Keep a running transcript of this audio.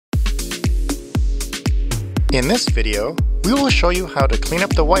In this video, we will show you how to clean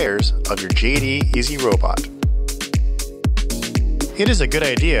up the wires of your JD Easy Robot. It is a good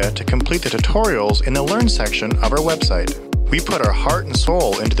idea to complete the tutorials in the Learn section of our website. We put our heart and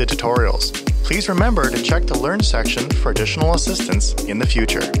soul into the tutorials. Please remember to check the Learn section for additional assistance in the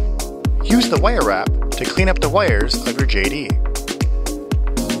future. Use the wire wrap to clean up the wires of your JD.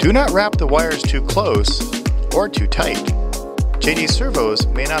 Do not wrap the wires too close or too tight. JD servos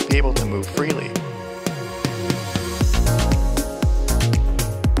may not be able to move freely.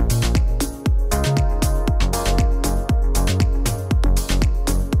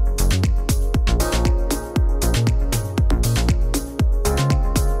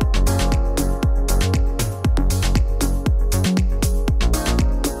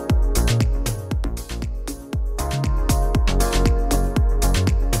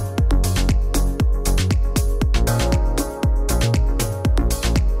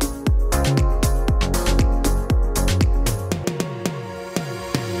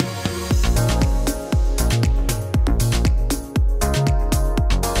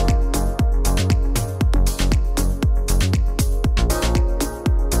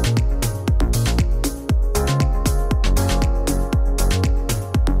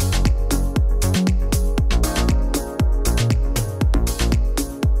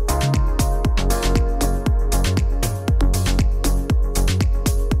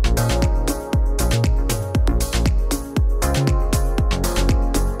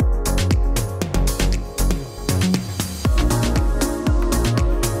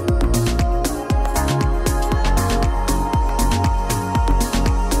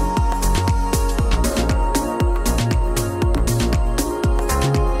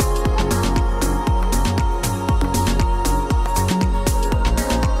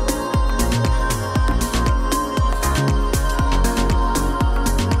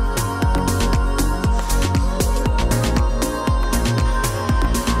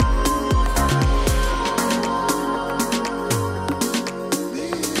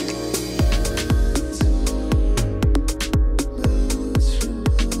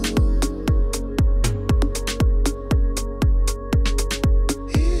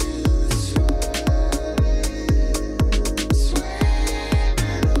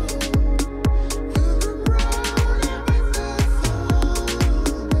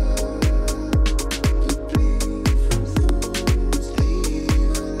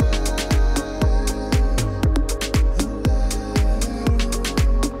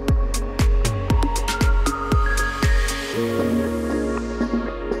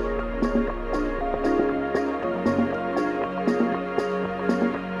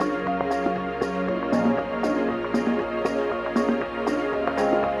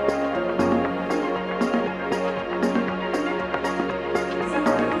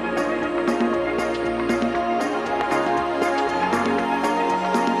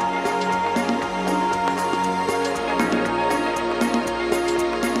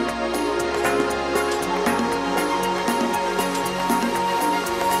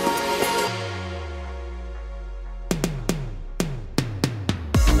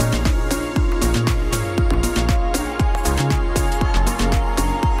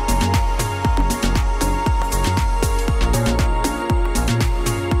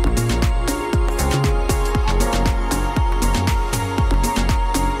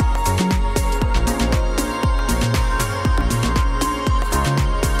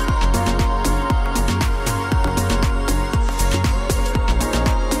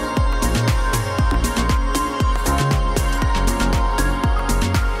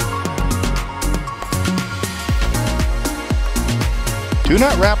 Do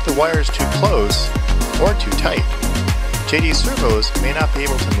not wrap the wires too close or too tight. JD servos may not be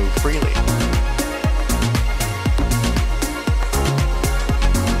able to move freely.